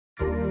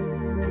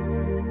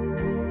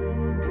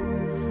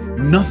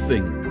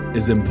nothing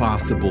is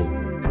impossible,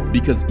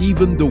 because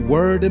even the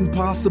word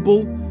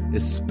impossible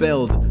is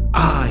spelled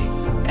I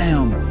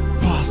am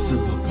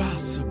possible.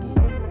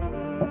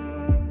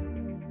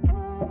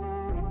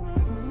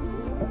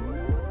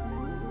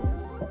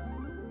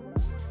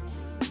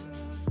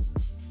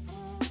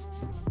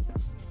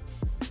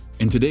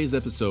 In today's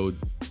episode,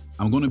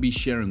 I'm going to be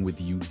sharing with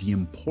you the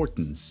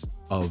importance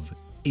of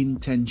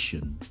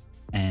intention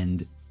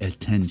and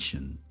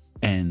attention,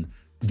 and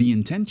the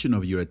intention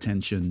of your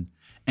attention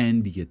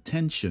and the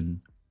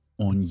attention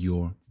on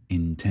your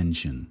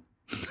intention.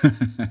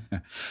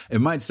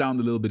 It might sound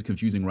a little bit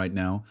confusing right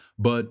now,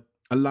 but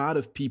a lot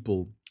of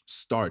people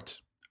start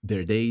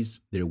their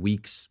days, their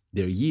weeks,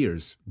 their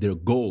years, their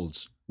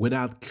goals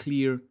without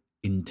clear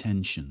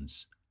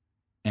intentions.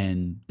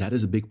 And that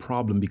is a big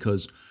problem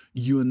because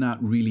you're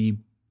not really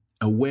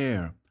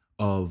aware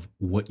of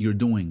what you're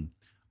doing,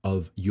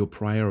 of your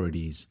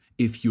priorities,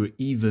 if you're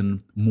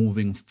even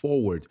moving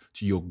forward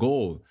to your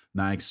goal.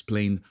 Now, I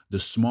explained the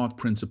SMART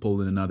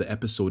principle in another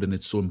episode, and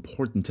it's so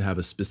important to have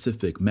a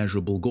specific,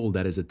 measurable goal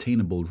that is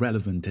attainable,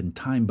 relevant, and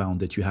time-bound,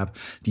 that you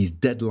have these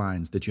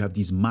deadlines, that you have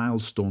these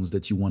milestones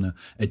that you want to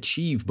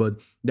achieve. But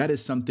that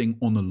is something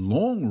on the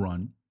long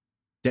run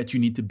that you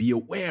need to be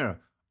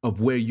aware of,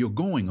 where you're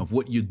going, of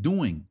what you're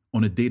doing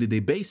on a day-to-day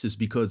basis,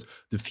 because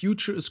the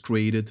future is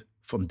created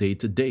from day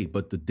to day,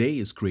 but the day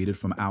is created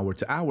from hour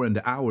to hour, and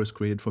the hour is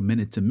created from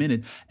minute to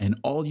minute, and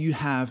all you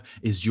have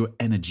is your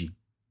energy.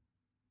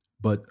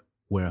 But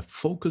where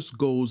focus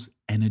goes,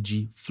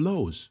 energy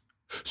flows.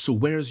 So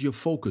where is your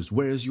focus?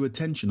 Where is your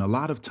attention? A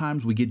lot of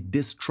times we get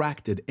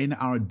distracted in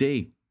our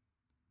day.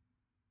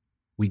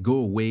 We go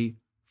away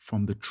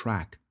from the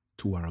track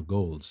to our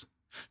goals.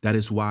 That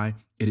is why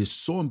it is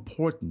so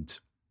important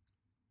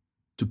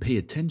to pay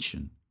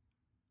attention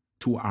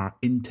to our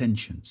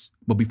intentions.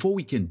 But before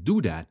we can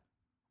do that,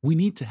 we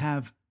need to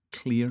have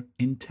clear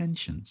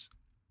intentions.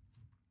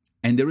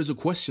 And there is a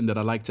question that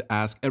I like to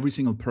ask every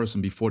single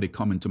person before they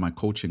come into my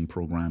coaching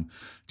program,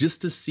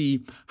 just to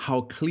see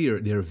how clear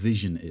their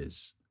vision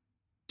is,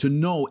 to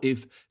know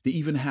if they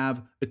even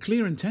have a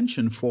clear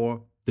intention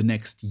for the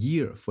next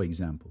year, for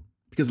example.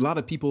 Because a lot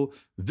of people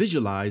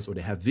visualize, or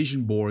they have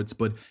vision boards,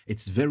 but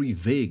it's very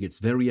vague, it's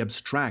very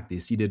abstract. They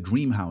see their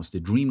dream house,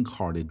 their dream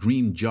car, their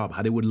dream job,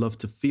 how they would love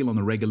to feel on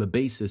a regular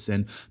basis,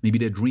 and maybe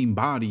their dream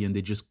body, and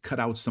they just cut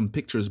out some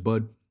pictures.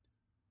 But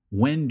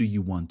when do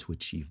you want to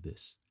achieve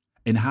this?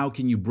 And how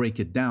can you break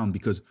it down?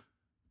 Because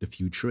the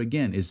future,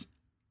 again, is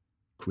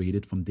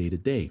created from day to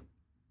day.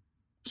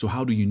 So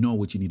how do you know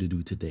what you need to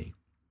do today?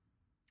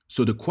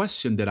 So the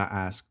question that I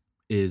ask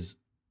is,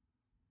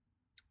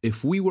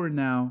 if we were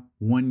now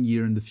 1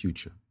 year in the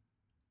future,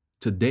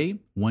 today,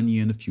 1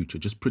 year in the future,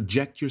 just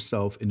project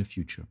yourself in the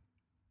future.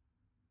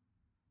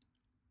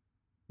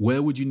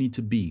 Where would you need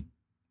to be?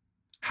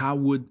 How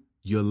would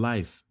your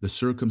life, the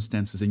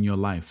circumstances in your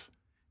life,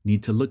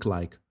 need to look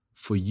like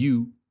for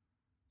you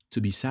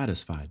to be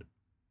satisfied?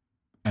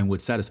 And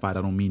with satisfied,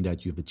 I don't mean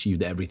that you've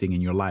achieved everything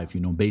in your life,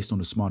 based on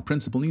the SMART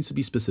principle. It needs to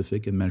be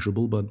specific and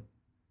measurable, but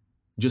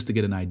just to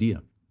get an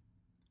idea.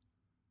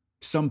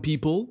 Some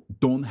people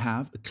don't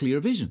have a clear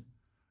vision.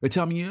 They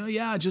tell me,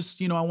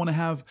 I want to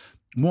have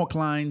more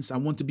clients. I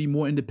want to be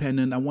more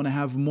independent. I want to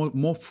have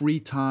more free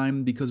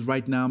time, because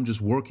right now I'm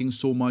just working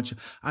so much.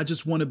 I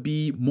just want to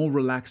be more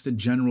relaxed in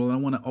general. I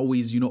want to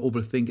always,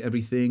 overthink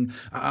everything.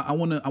 I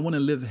want to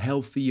live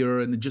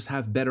healthier and just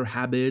have better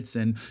habits.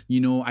 And,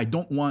 I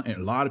don't want, and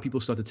a lot of people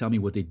start to tell me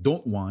what they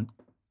don't want,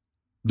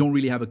 don't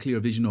really have a clear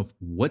vision of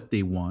what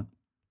they want.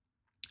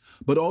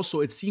 But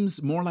also it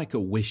seems more like a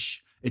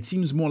wish. It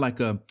seems more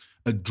like a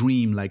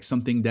dream, like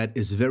something that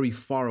is very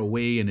far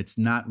away, and it's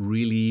not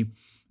really,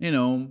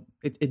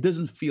 it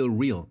doesn't feel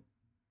real.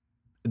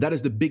 That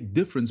is the big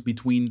difference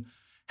between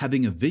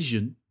having a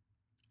vision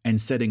and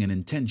setting an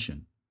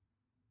intention.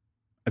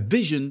 A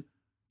vision,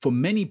 for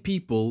many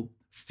people,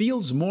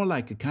 feels more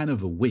like a kind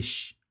of a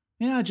wish.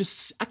 I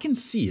can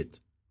see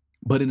it.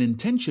 But an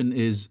intention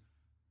is,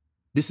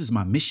 this is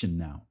my mission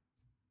now.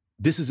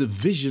 This is a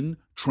vision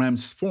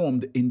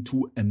transformed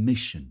into a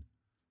mission.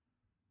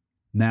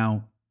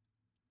 Now,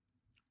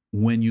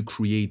 when you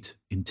create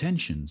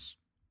intentions,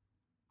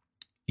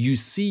 you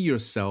see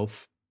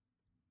yourself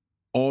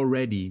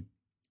already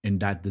in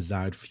that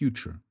desired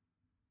future.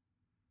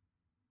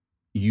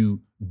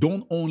 You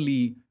don't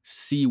only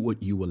see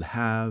what you will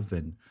have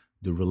and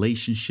the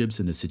relationships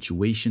and the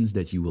situations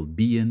that you will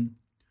be in,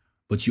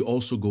 but you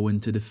also go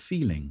into the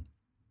feeling.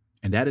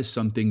 And that is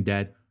something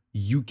that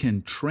you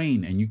can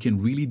train and you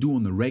can really do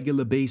on a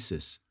regular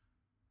basis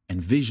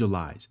and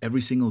visualize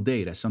every single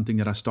day. That's something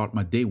that I start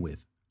my day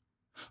with.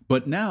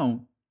 But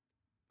now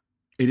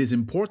it is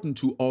important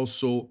to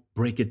also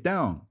break it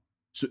down.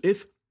 So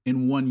if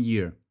in 1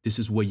 year, this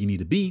is where you need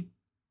to be,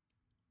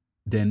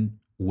 then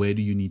where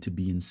do you need to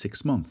be in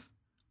 6 months?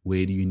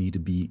 Where do you need to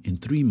be in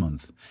 3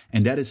 months?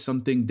 And that is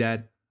something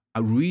that I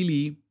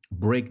really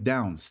break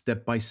down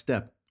step by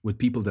step with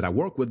people that I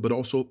work with, but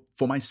also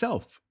for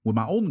myself with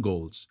my own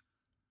goals.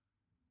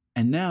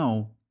 And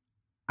now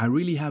I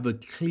really have a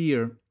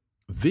clear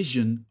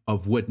vision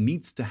of what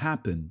needs to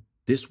happen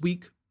this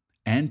week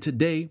and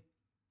today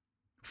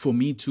for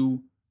me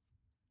to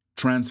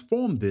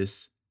transform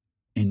this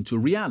into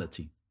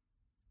reality.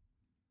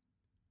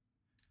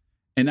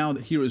 And now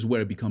here is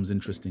where it becomes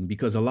interesting,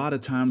 because a lot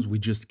of times we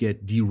just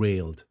get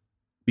derailed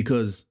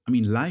because,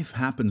 life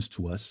happens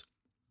to us.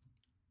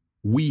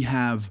 We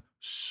have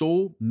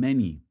so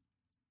many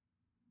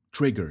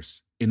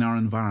triggers in our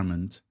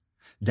environment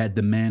that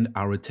demand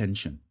our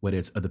attention, whether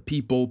it's other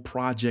people,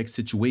 projects,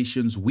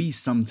 situations. We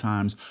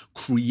sometimes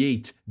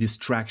create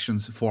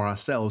distractions for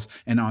ourselves,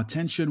 and our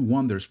attention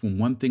wanders from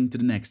one thing to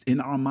the next.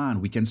 In our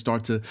mind, we can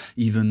start to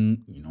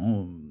even,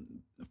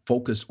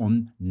 focus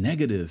on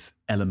negative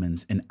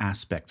elements and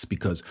aspects,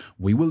 because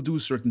we will do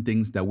certain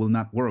things that will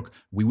not work.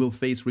 We will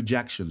face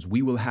rejections.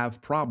 We will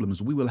have problems.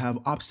 We will have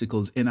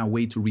obstacles in our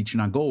way to reaching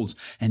our goals.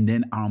 And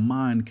then our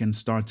mind can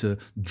start to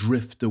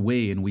drift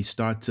away, and we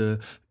start to,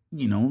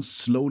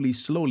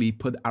 slowly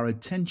put our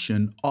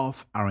attention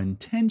off our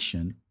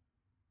intention,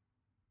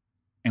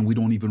 and we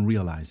don't even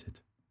realize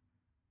it.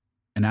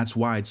 And that's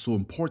why it's so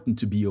important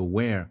to be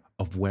aware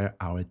of where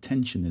our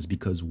attention is,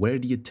 because where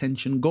the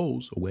attention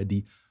goes, or where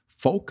the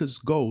focus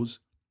goes,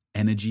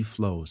 energy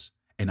flows.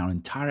 And our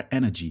entire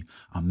energy,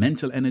 our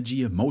mental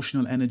energy,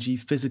 emotional energy,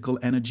 physical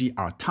energy,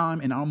 our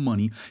time and our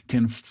money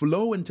can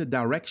flow into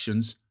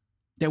directions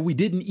that we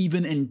didn't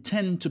even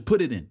intend to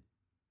put it in.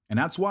 And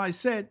that's why I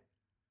said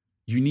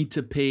you need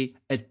to pay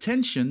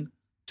attention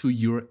to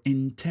your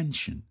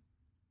intention.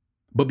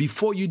 But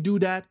before you do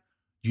that,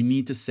 you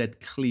need to set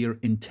clear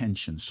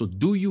intention. So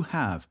do you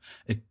have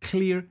a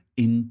clear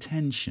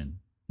intention?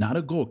 Not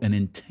a goal, an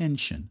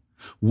intention.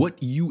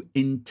 What you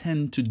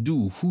intend to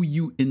do, who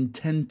you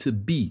intend to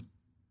be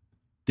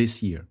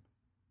this year,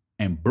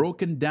 and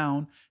broken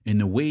down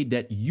in a way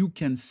that you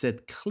can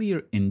set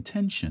clear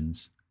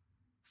intentions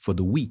for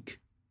the week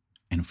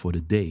and for the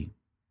day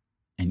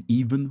and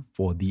even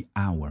for the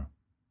hour.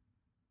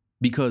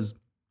 Because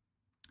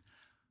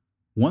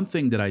one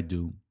thing that I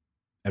do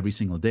every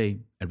single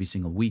day, every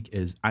single week,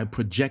 is I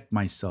project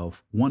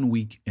myself 1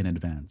 week in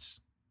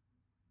advance.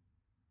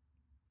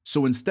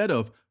 So instead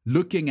of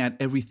looking at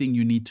everything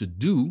you need to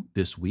do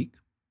this week,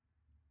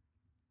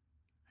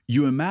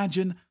 you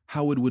imagine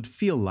how it would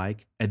feel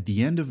like at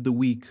the end of the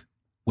week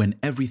when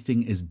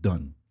everything is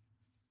done.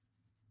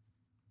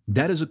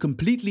 That is a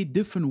completely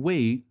different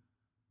way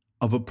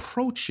of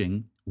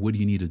approaching what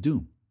you need to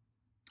do,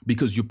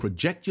 because you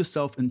project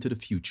yourself into the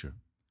future.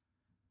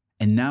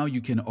 And now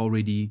you can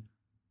already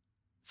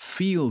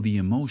feel the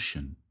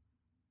emotion.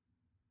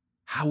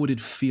 How would it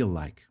feel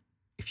like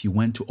if you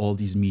went to all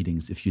these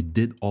meetings, if you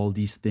did all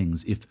these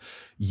things, if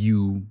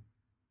you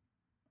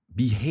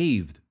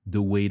behaved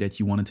the way that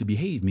you wanted to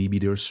behave? Maybe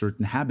there are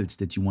certain habits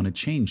that you want to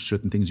change,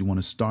 certain things you want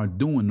to start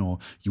doing or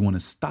you want to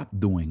stop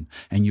doing,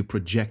 and you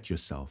project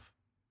yourself.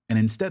 And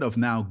instead of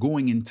now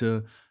going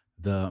into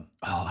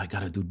I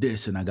got to do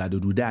this and I got to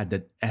do that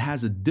it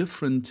has a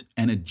different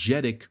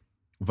energetic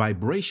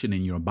vibration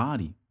in your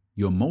body.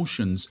 Your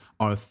emotions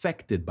are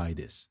affected by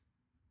this.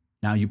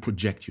 Now you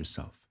project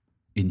yourself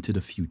into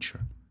the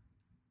future.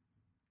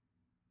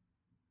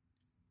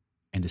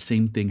 And the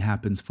same thing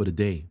happens for the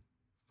day.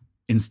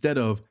 Instead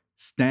of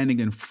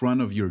standing in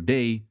front of your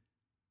day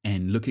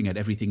and looking at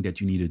everything that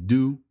you need to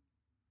do,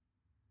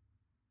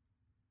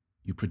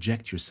 you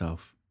project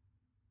yourself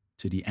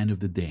to the end of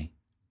the day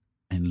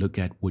and look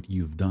at what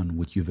you've done,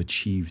 what you've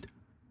achieved,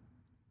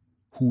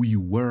 who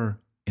you were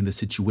in the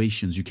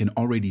situations. You can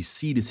already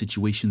see the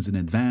situations in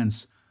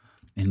advance,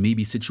 and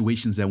maybe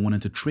situations that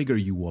wanted to trigger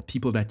you, or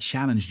people that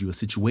challenged you, a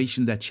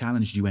situation that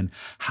challenged you, and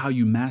how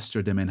you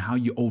mastered them and how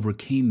you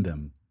overcame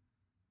them.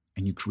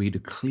 And you create a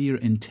clear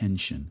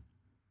intention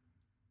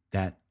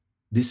that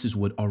this is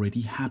what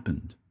already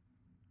happened.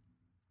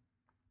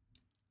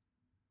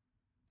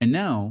 And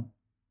now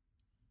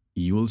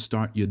you will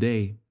start your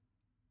day,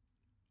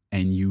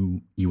 and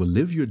you will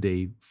live your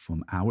day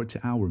from hour to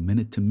hour,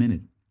 minute to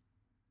minute.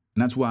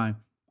 And that's why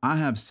I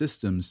have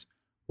systems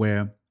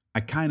where I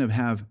kind of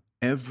have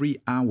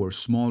every hour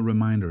small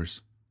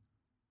reminders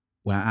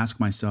where I ask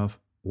myself,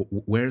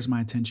 where's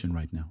my attention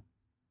right now?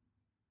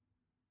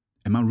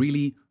 Am I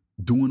really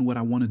doing what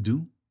I want to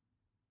do?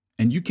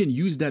 And you can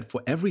use that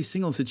for every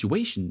single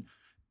situation.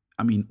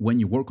 When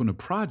you work on a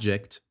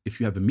project, if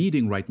you have a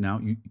meeting right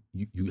now,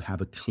 you have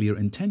a clear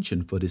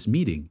intention for this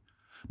meeting.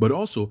 But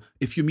also,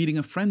 if you're meeting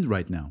a friend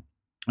right now,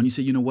 and you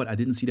say, you know what, I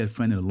didn't see that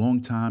friend in a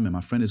long time, and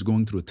my friend is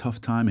going through a tough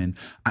time, and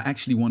I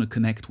actually want to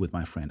connect with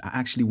my friend. I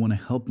actually want to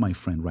help my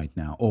friend right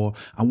now, or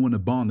I want to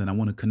bond and I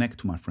want to connect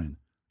to my friend.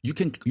 You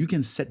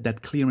can set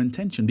that clear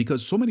intention,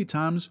 because so many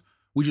times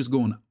we just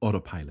go on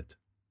autopilot.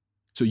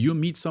 So you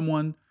meet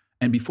someone,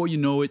 and before you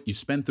know it, you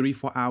spend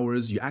 3-4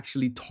 hours. You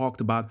actually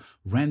talked about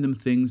random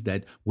things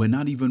that were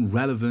not even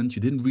relevant.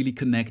 You didn't really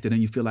connect, and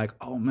then you feel like,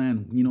 oh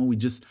man, we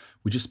just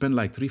spent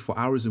like 3-4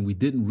 hours and we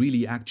didn't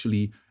really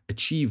actually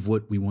achieve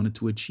what we wanted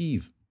to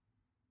achieve.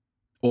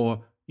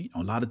 Or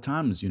a lot of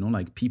times,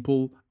 like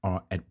people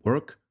are at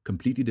work,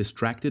 completely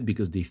distracted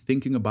because they're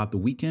thinking about the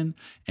weekend.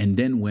 And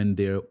then when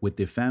they're with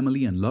their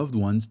family and loved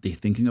ones, they're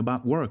thinking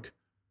about work.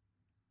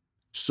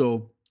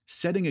 So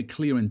setting a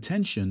clear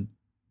intention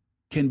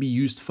can be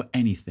used for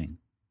anything.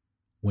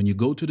 When you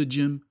go to the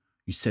gym,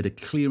 you set a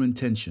clear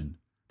intention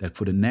that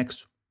for the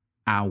next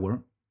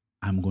hour,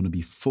 I'm going to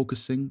be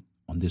focusing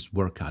on this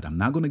workout. I'm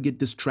not going to get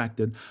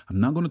distracted. I'm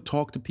not going to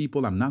talk to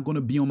people. I'm not going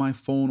to be on my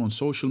phone, on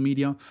social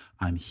media.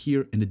 I'm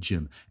here in the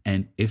gym.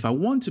 And if I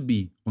want to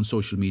be on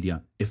social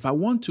media, if I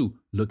want to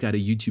look at a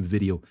YouTube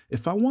video,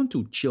 if I want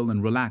to chill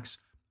and relax,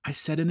 I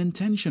set an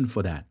intention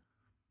for that.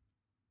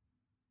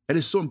 That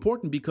is so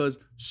important because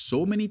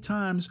so many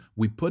times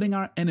we're putting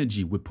our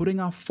energy, we're putting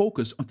our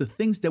focus on the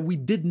things that we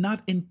did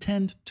not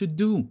intend to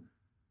do.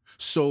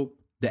 So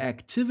the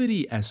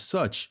activity as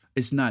such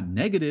is not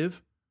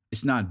negative,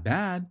 it's not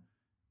bad.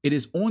 It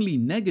is only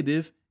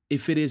negative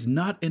if it is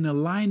not in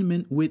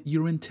alignment with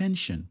your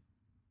intention.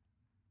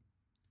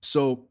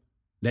 So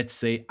let's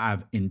say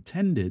I've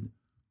intended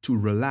to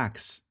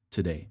relax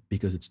today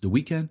because it's the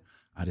weekend.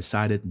 I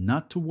decided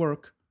not to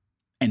work,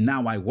 and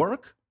now I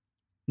work.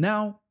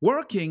 Now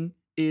working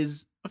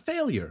is a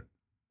failure.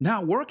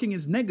 Now working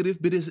is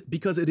negative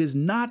because it is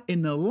not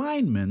in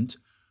alignment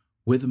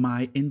with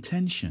my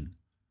intention.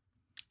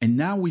 And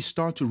now we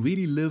start to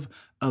really live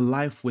a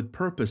life with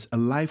purpose, a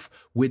life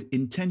with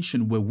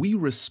intention where we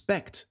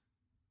respect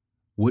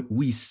what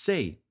we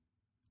say.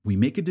 We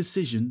make a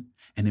decision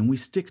and then we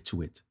stick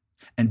to it.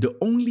 And the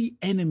only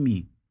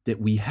enemy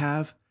that we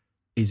have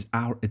is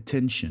our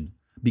attention.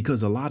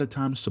 Because a lot of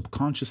times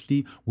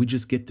subconsciously, we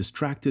just get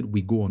distracted.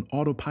 We go on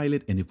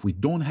autopilot. And if we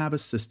don't have a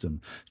system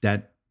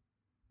that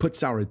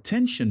puts our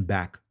attention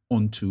back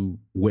onto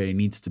where it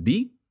needs to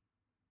be,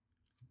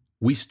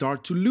 we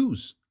start to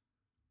lose.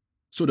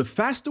 So the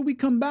faster we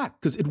come back,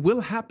 because it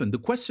will happen. The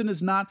question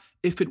is not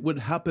if it would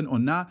happen or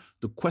not.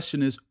 The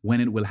question is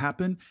when it will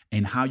happen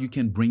and how you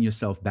can bring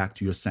yourself back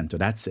to your center.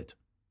 That's it.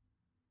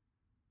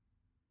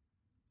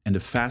 And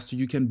the faster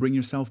you can bring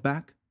yourself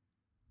back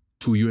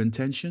to your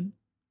intention,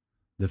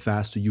 the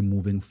faster you're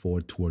moving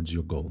forward towards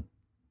your goal.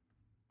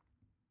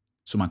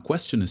 So my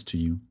question is to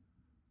you,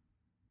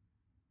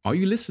 are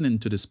you listening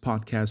to this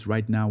podcast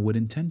right now with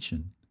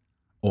intention?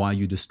 Or are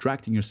you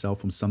distracting yourself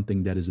from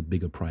something that is a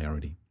bigger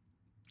priority?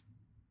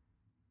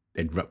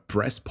 Then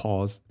press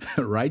pause,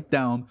 write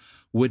down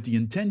what the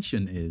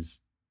intention is.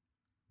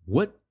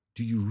 What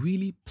do you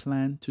really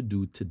plan to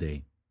do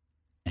today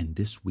and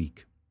this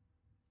week?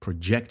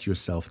 Project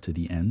yourself to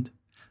the end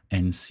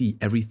and see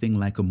everything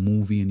like a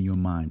movie in your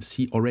mind.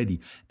 See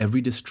already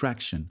every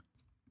distraction,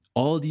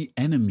 all the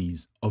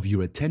enemies of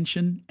your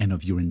attention and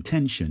of your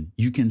intention.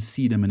 You can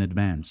see them in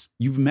advance.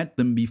 You've met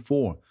them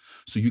before.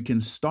 So you can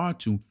start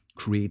to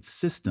create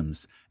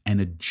systems and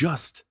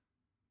adjust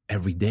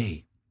every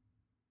day,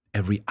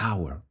 every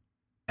hour,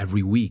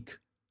 every week.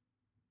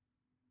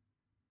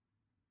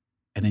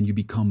 And then you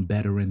become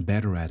better and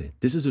better at it.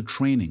 This is a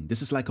training.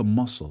 This is like a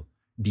muscle,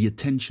 the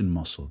attention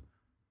muscle.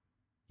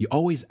 You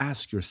always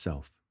ask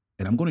yourself,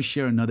 and I'm going to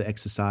share another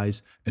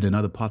exercise in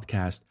another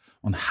podcast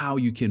on how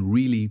you can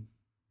really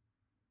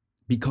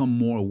become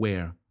more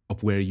aware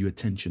of where your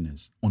attention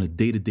is on a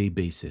day-to-day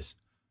basis.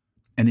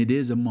 And it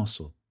is a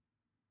muscle.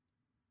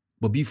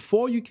 But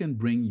before you can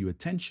bring your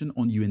attention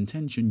on your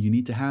intention, you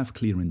need to have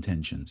clear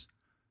intentions.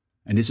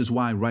 And this is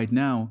why right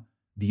now,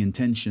 the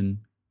intention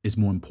is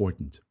more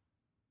important.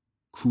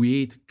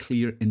 Create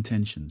clear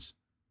intentions.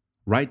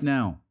 Right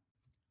now,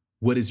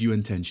 what is your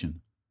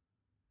intention?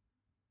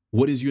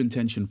 What is your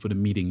intention for the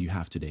meeting you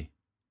have today?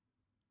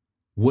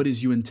 What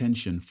is your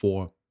intention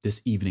for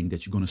this evening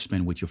that you're going to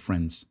spend with your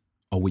friends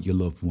or with your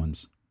loved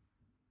ones?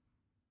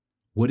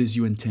 What is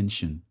your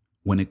intention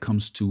when it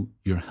comes to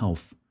your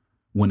health,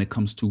 when it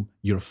comes to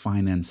your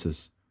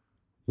finances?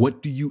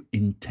 What do you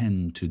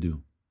intend to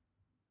do?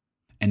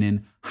 And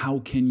then how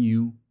can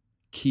you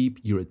keep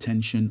your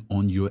attention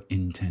on your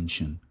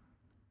intention?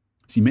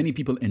 See, many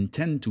people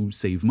intend to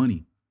save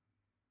money,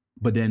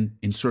 but then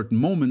in certain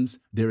moments,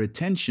 their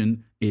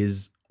attention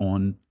is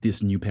on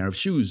this new pair of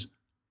shoes,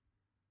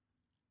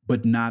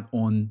 but not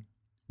on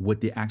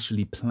what they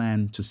actually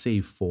plan to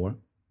save for.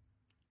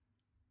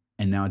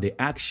 And now their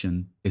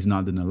action is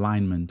not in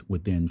alignment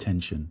with their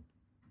intention.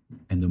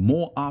 And the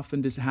more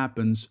often this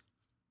happens,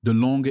 the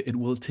longer it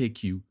will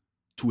take you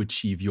to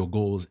achieve your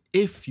goals,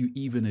 if you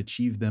even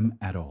achieve them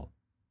at all.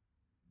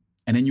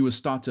 And then you will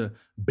start to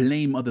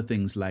blame other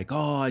things like,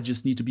 oh, I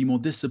just need to be more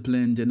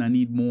disciplined and I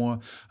need more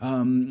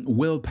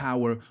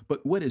willpower.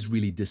 But what is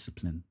really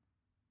discipline?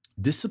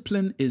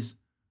 Discipline is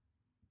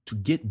to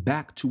get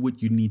back to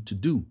what you need to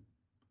do,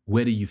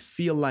 whether you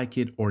feel like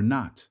it or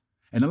not.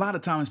 And a lot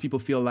of times people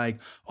feel like,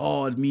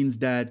 oh, it means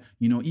that,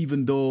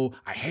 even though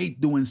I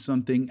hate doing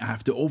something, I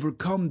have to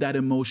overcome that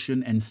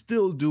emotion and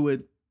still do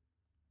it.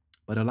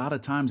 But a lot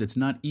of times it's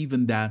not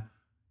even that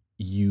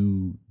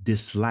you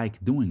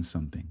dislike doing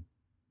something.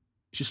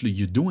 It's just like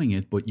you're doing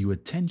it, but your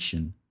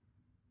attention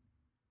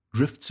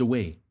drifts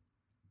away.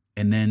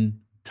 And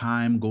then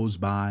time goes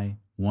by,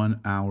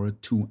 1 hour,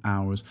 2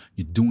 hours.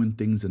 You're doing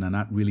things that are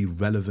not really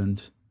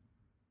relevant.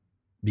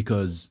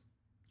 because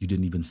you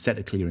didn't even set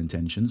a clear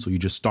intention. So you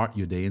just start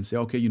your day and say,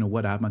 okay, you know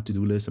what? I have my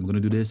to-do list. I'm going to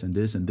do this and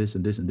this and this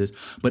and this and this.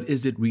 But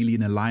is it really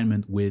in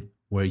alignment with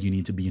where you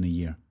need to be in a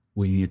year,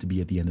 where you need to be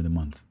at the end of the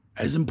month?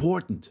 It's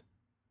important.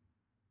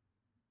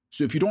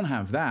 So if you don't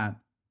have that,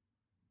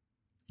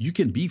 you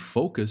can be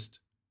focused.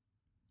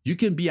 You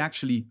can be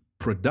actually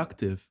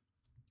productive.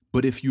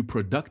 But if you're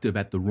productive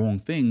at the wrong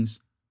things,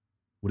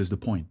 what is the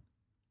point?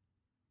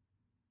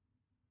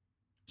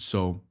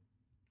 So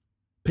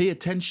pay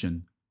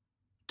attention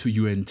to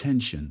your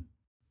intention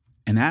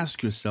and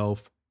ask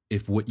yourself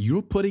if what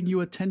you're putting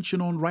your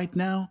attention on right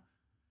now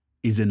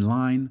is in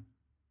line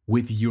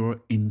with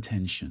your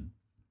intention.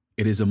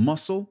 It is a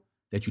muscle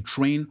that you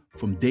train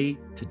from day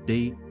to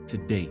day to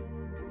day.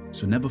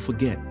 So never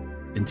forget,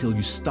 until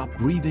you stop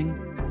breathing,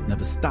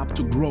 never stop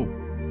to grow,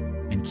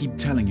 and keep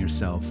telling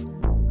yourself,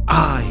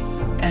 I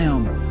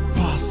am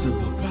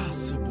possible.